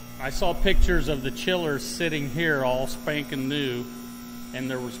 I saw pictures of the chillers sitting here all spanking new, and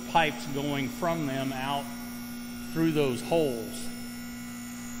there was pipes going from them out through those holes.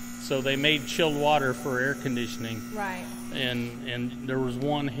 So they made chilled water for air conditioning. Right. And there was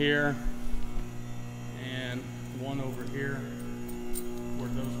one here and one over here where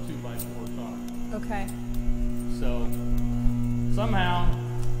those 2x4s are. Okay. So somehow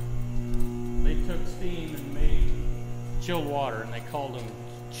they took steam and made chilled water, and they called them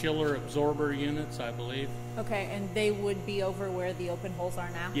chiller absorber units, I believe. Okay, and they would be over where the open holes are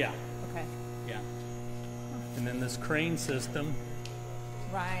now? Yeah. Okay. Yeah. And then this crane system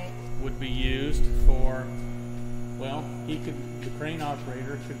Right. would be used for, well, the crane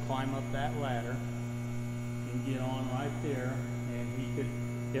operator should climb up that ladder and get on right there, and he could,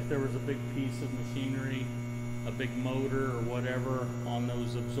 if there was a big piece of machinery, a big motor or whatever on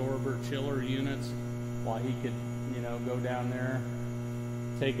those absorber chiller units, while he could, you know, go down there,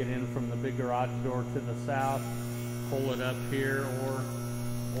 take it in from the big garage door to the south, pull it up here,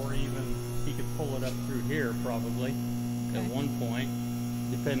 or even he could pull it up through here probably at one point,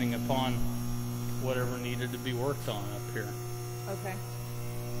 depending upon whatever needed to be worked on up here. Okay.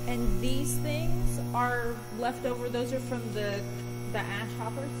 And these things are left over, those are from the ash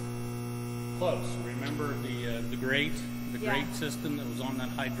hoppers? Close. Remember the grate? The grate system that was on that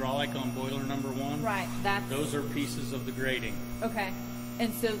hydraulic on boiler number 1? Right. Those are pieces of the grating. Okay.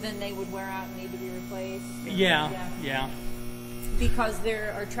 And so then they would wear out and need to be replaced? Yeah. Because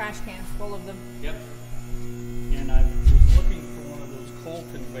there are trash cans full of them. Yep. And I was looking for one of those coal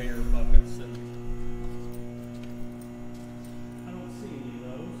conveyor buckets, and I don't see any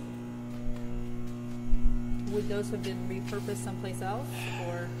of those. Would those have been repurposed someplace else,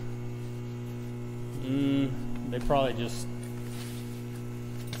 or? They probably just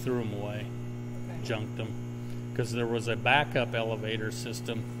threw them away, junked them, because there was a backup elevator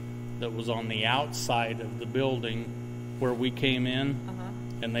system that was on the outside of the building where we came in,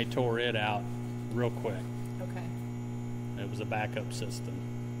 and they tore it out real quick. Okay. It was a backup system,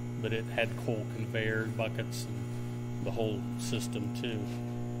 but it had coal conveyor buckets and the whole system too.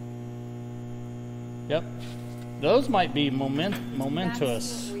 Yep. Those might be momentous.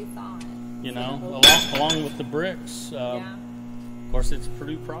 That's what we thought. you know, along with the bricks. Yeah. Of course, it's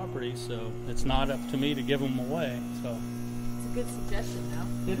Purdue property, so it's not up to me to give them away. So It's a good suggestion,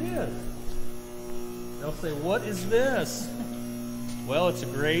 though. it is. They'll say, "What is this?" Well, it's a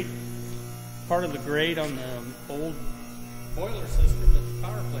grate, part of the grate on the old boiler system at the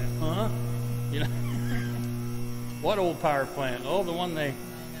power plant. Huh? You know, what old power plant? Oh, the one they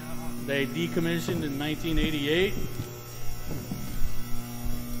decommissioned in 1988.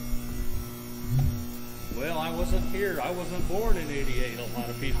 Well, I wasn't here. I wasn't born in '88. A lot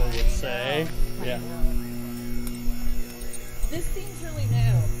of people would say. Yeah. This seems really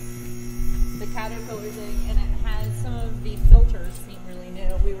new. The Caterpillar thing, and it has some of the filters seem really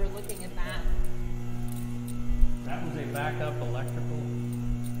new. We were looking at that. That was a backup electrical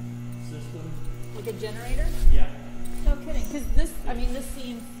system. Like a generator? Yeah. No kidding. Because this, I mean, this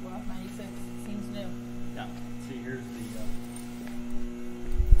seems, well, 96 seems new. Yeah. See, here's the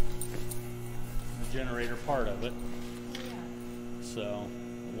generator part of it. Yeah. So,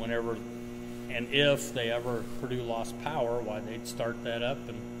 whenever and if they ever Purdue lost power, why they'd start that up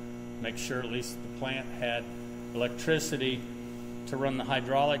and make sure at least the plant had electricity to run the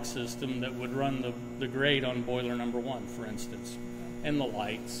hydraulic system that would run the grate on boiler number 1, for instance, and the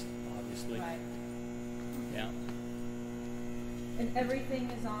lights, obviously. Right. Yeah. And everything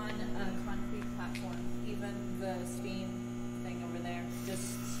is on a concrete platform, even the steam thing over there,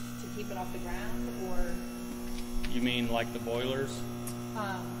 just to keep it off the ground, or You mean like the boilers?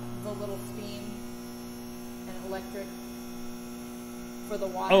 the little steam and electric for the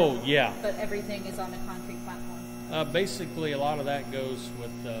water. Oh, yeah. But everything is on a concrete platform. Basically, a lot of that goes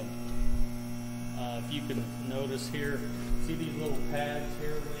with, if you can notice here, see these little pads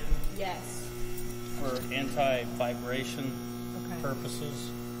here, Lynn? Yes. For anti-vibration Okay.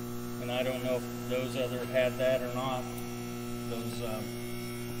 purposes. And I don't know if those other had that or not. Those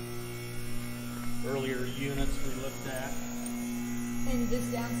earlier units we looked at. And this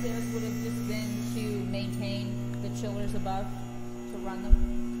downstairs would have just been to maintain the chillers above, to run them.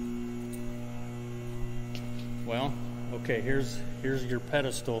 Well, okay, here's your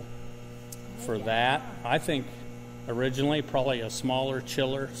pedestal for yeah. that. I think originally probably a smaller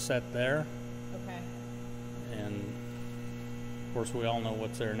chiller set there. Okay. And of course we all know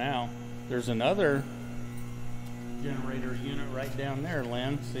what's there now. There's another generator unit right down there,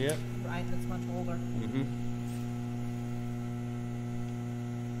 Lynn. See it? Right, that's much older. Mm-hmm.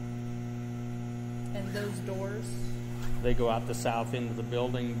 And those doors? They go out the south end of the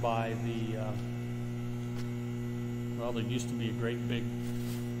building by the, well, there used to be a great big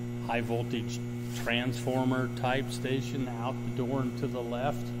high voltage transformer type station out the door and to the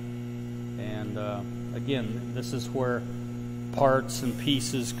left. And again, this is where parts and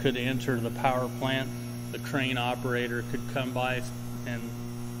pieces could enter the power plant. The crane operator could come by and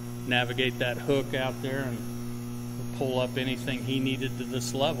navigate that hook out there and pull up anything he needed to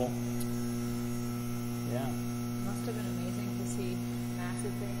this level. Yeah. Must have been amazing to see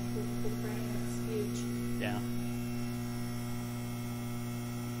massive things with the crane. It's huge. Yeah.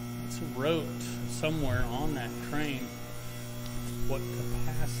 It's wrote somewhere on that crane what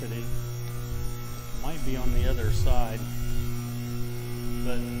capacity. Might be on the other side.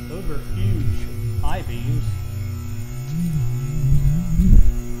 But those are huge I-beams.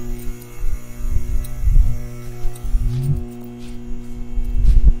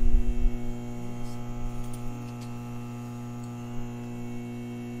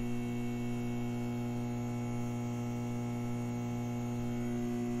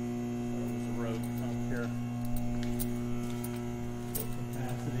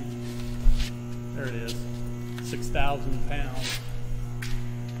 There it is, 6,000 pounds. I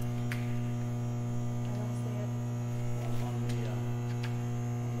don't see it. On the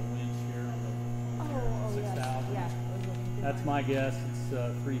winch here, Oh, 6,000. yes. Yeah. I was looking through That's mine. my guess.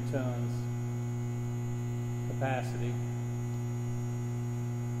 It's 3 tons capacity.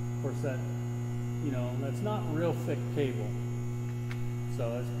 Of course, that that's not real thick cable, so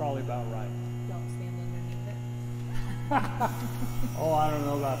that's probably about right. Don't stand underneath it. Oh, I don't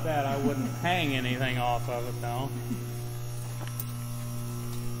know about that. I wouldn't hang anything off of it, though.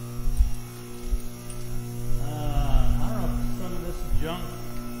 I don't know if some of this junk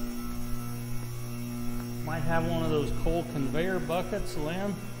might have one of those coal conveyor buckets,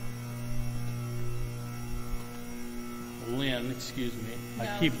 Lynn. Lynn, excuse me. No,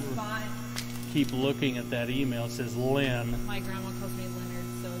 I it's fine. keep looking at that email. It says Lynn. My grandma calls me Leonard,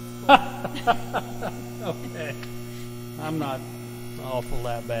 so it's cool. Okay. I'm not awful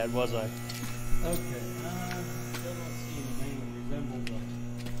that bad, was I? Okay. Still don't see anything that resembles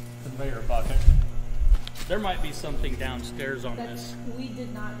a conveyor bucket. There might be something downstairs on this. We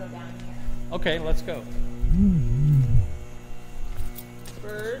did not go down here. Okay, let's go.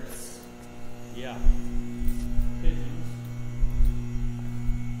 Birds. Yeah. Pigeons.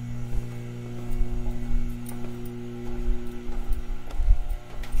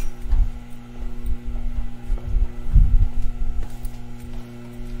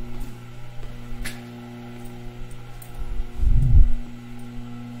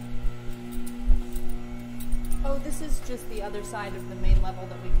 Oh, this is just the other side of the main level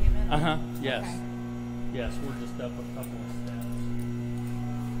that we came in on? Yes. Okay. Yes, we're just up a couple of steps.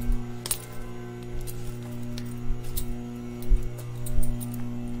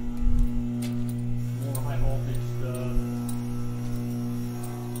 More high voltage stuff.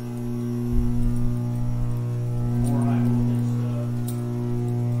 More high voltage stuff.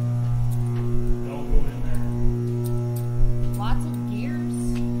 Don't go in there. Lots of gears.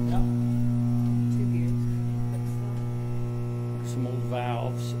 Yep. 2 gears. Some old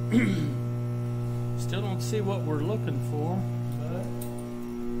valves. Still don't see what we're looking for, but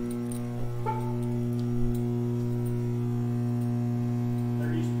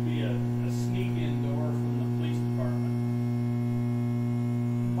there used to be a sneak-in door from the police department.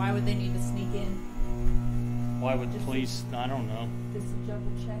 Why would they need to sneak in? Why would the police? I don't know. Just to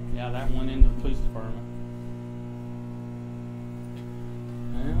double check. Yeah, that went into the police department.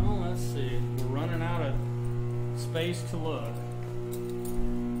 Well, let's see. We're running out of space to look.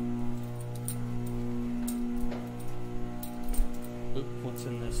 Oop, what's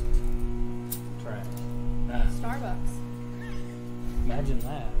in this trash? Starbucks. Imagine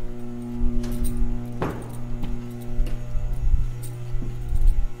that.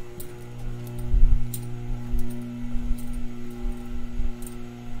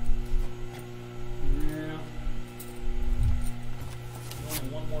 Yeah.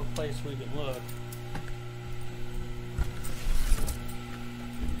 Only one more place we can look.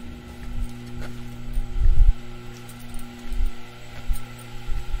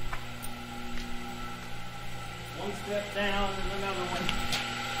 One step down and another one.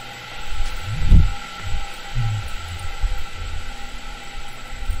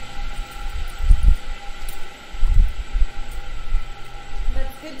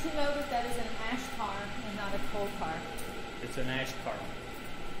 That's good to know that that is an ash car and not a coal car. It's an ash car.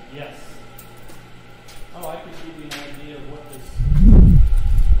 Yes. Oh, I could give you an idea of what this.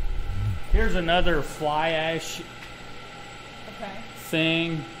 Here's another fly ash Okay.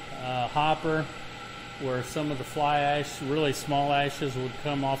 thing, hopper, where some of the fly ash, really small ashes, would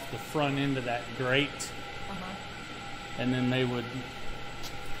come off the front end of that grate, Uh-huh. and then they would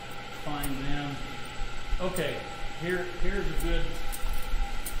find them. Okay, here's a good.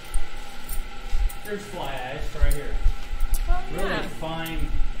 Here's fly ash right here. Oh, Really yeah. fine,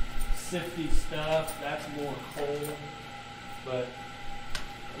 sifty stuff. That's more coal, but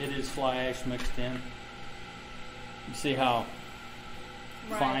it is fly ash mixed in. You see how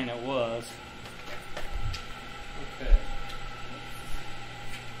Right. fine it was. Okay.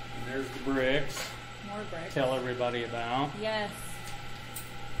 And there's the bricks. More bricks. Tell everybody about. Yes.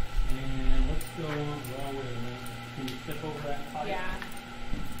 And let's go on. Well, wait a minute. Can you step over that pipe? Yeah.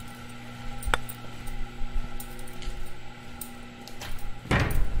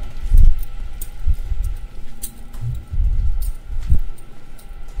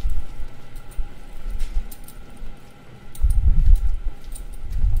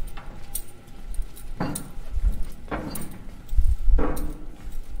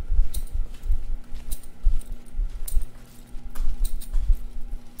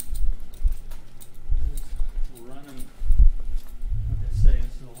 Running. Like I say, this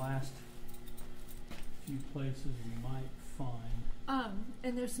is the last few places we might find.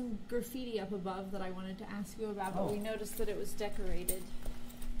 And there's some graffiti up above that I wanted to ask you about, but Oh. we noticed that it was decorated.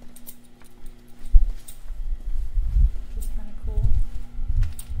 Which is kind of cool.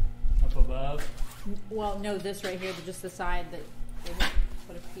 Up above. Well, no, this right here, just the side that they would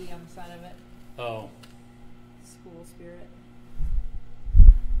put a P on the side of it. Oh. School spirit.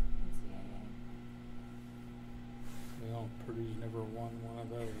 NCAA. Well, Purdue's never won one of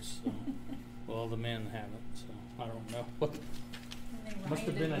those, so. Well, the men haven't, so I don't know. What And they must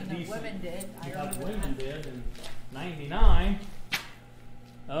have been a rioted when decent. the women did. I The remember women that. did in '99.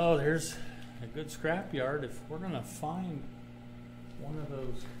 Oh, there's a good scrapyard. If we're gonna find one of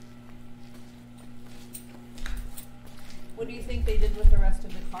those, What do you think they did with the rest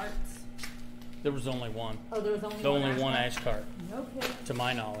of the carts? there was only one. Oh, there was only The one. only one ash ash cart, cart? No kidding. to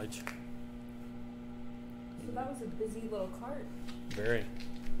my knowledge. So that was a busy little cart. Very,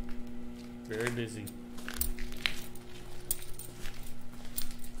 very busy.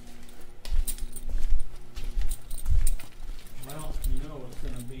 Well, you know it's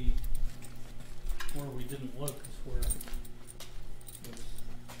going to be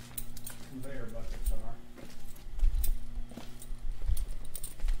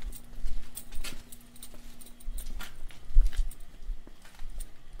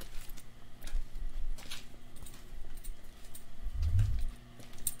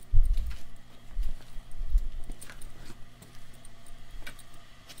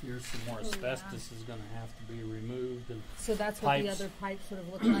here's some more asbestos is going to have to be removed. And so that's what the other pipes sort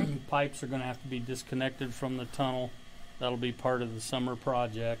of look like? Pipes are going to have to be disconnected from the tunnel. That'll be part of the summer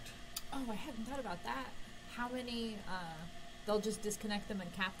project. Oh, I hadn't thought about that. How many, they'll just disconnect them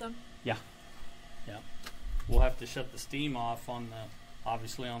and cap them? Yeah. Yeah. We'll have to shut the steam off on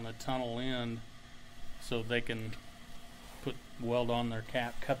obviously on the tunnel end, so they can weld on their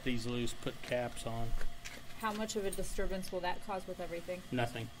cap, cut these loose, put caps on. How much of a disturbance will that cause with everything?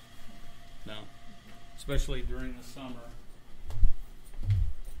 Nothing. No. Especially during the summer.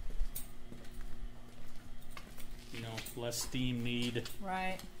 You know, less steam need.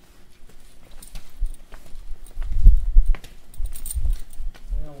 Right.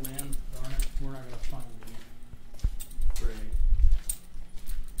 Well, Lynn, darn it, we're not going to find the grade.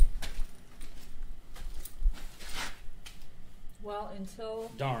 Well, until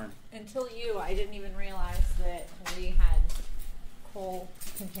you, I didn't even realize that we had coal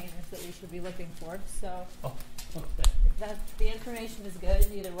containers that we should be looking for. So, okay. The information is good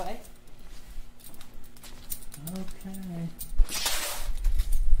either way. Okay.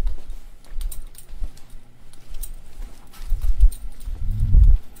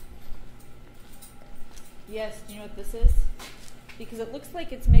 Yes, do you know what this is? Because it looks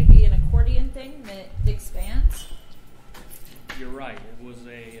like it's maybe an accordion thing that expands. You're right.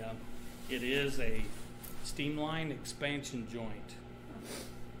 It is a steam line expansion joint.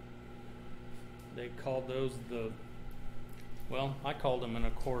 They called those I called them an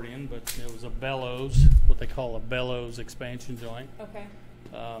accordion, but it was a bellows, what they call a bellows expansion joint. Okay.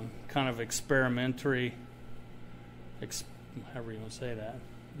 Kind of experimentary, however you want to say that.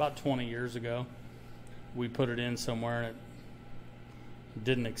 About 20 years ago, we put it in somewhere and it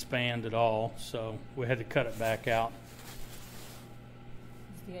didn't expand at all, so we had to cut it back out.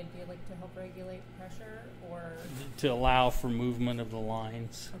 Is the idea like to help regulate pressure or? To allow for movement of the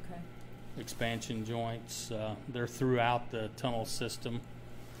lines. Okay. Expansion joints, they're throughout the tunnel system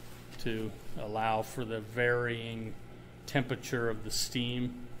to allow for the varying temperature of the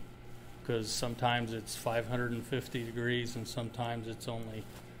steam, because sometimes it's 550 degrees and sometimes it's only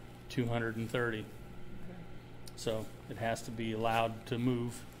 230. Okay. So it has to be allowed to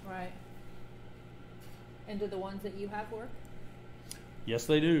move. Right. And do the ones that you have work? Yes,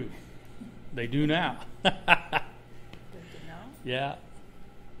 they do. They do now. Good to know. Yeah.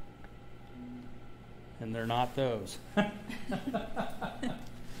 And they're not those.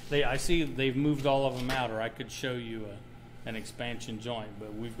 I see they've moved all of them out, or I could show you an expansion joint,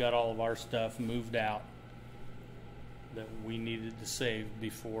 but we've got all of our stuff moved out that we needed to save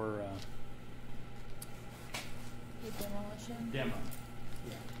before the demolition? Demo.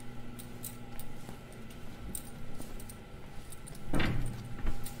 Yeah.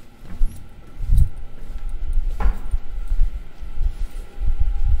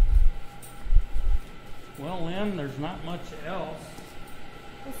 Well, Lynn, there's not much else.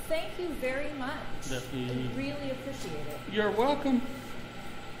 Well, thank you very much. I really appreciate it. You're welcome.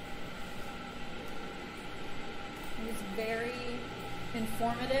 It was very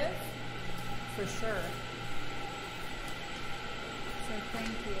informative, for sure. So thank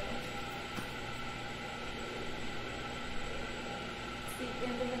you. It's the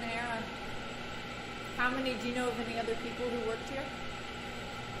end of an era. Do you know of any other people who worked here?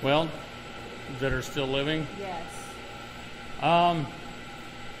 Well, that are still living? Yes.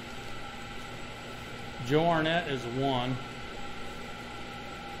 Joe Arnett is one.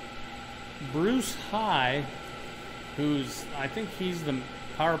 Bruce High, I think he's the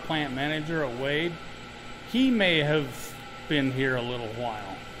power plant manager at Wade, he may have been here a little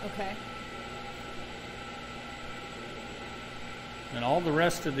while. Okay. And all the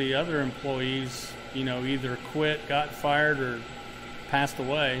rest of the other employees, either quit, got fired, or passed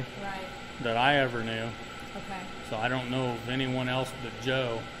away. Right. That I ever knew. Okay. So I don't know of anyone else but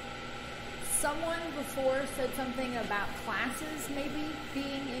Joe. Someone before said something about classes maybe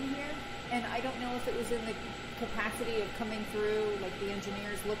being in here, and I don't know if it was in the capacity of coming through, like the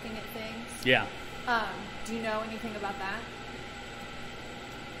engineers looking at things. Yeah. Do you know anything about that?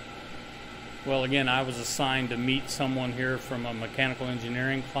 Well, again, I was assigned to meet someone here from a mechanical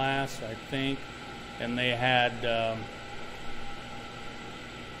engineering class, I think, and they had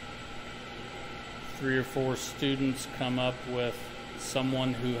 3 or 4 students come up with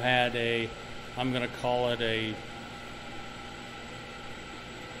someone who had I'm going to call it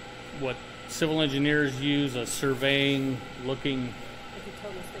what civil engineers use, a surveying looking. Like a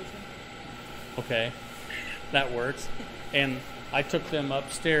total station. Okay, that works. And I took them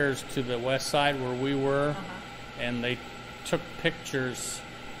upstairs to the west side where we were, and they took pictures.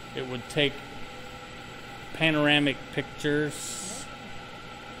 It would take panoramic pictures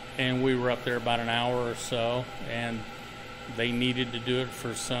and we were up there about an hour or so, and they needed to do it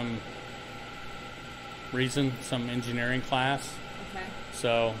for some reason, some engineering class. Okay.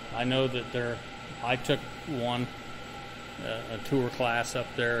 So I know that I took one, a tour class up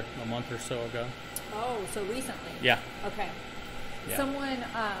there a month or so ago. Oh, so recently? Yeah. Okay. Yeah. Someone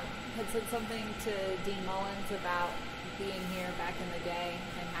had said something to Dean Mullins about being here back in the day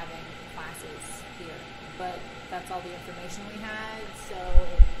and having classes here, but that's all the information we had, so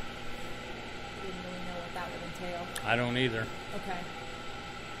we didn't really know what that would entail. I don't either. Okay.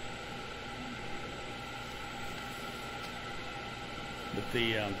 But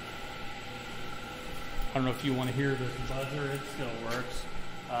I don't know if you want to hear this buzzer, it still works.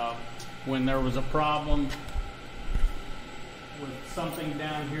 When there was a problem with something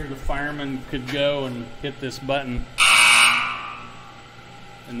down here, the fireman could go and hit this button,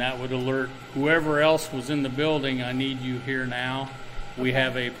 and that would alert whoever else was in the building, I need you here now. We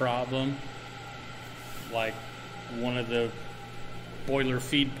have a problem. Like one of the boiler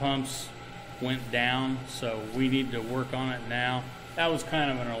feed pumps went down, so we need to work on it now. That was kind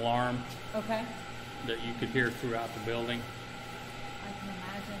of an alarm Okay. that you could hear throughout the building. I can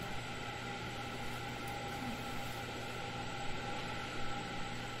imagine.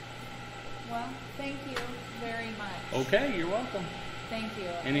 Well, thank you very much. Okay, you're welcome. Thank you.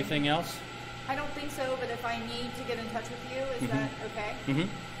 Anything else? I don't think so, but if I need to get in touch with you, is that okay? Mm-hmm.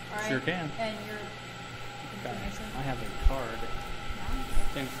 All right. Sure can. And your information? I have a card. Yeah.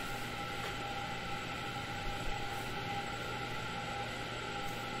 I think.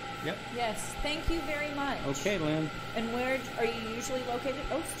 Yep. Yes. Thank you very much. Okay, Lynn. And where are you usually located?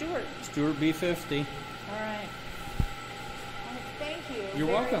 Oh, Stewart. Stewart B50. All right. Well, thank you You're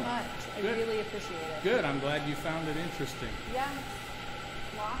very welcome. much. I Good. really appreciate it. Good. I'm glad you found it interesting. Yeah.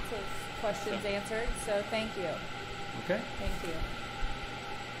 Lots of questions answered, so thank you. Okay. Thank you.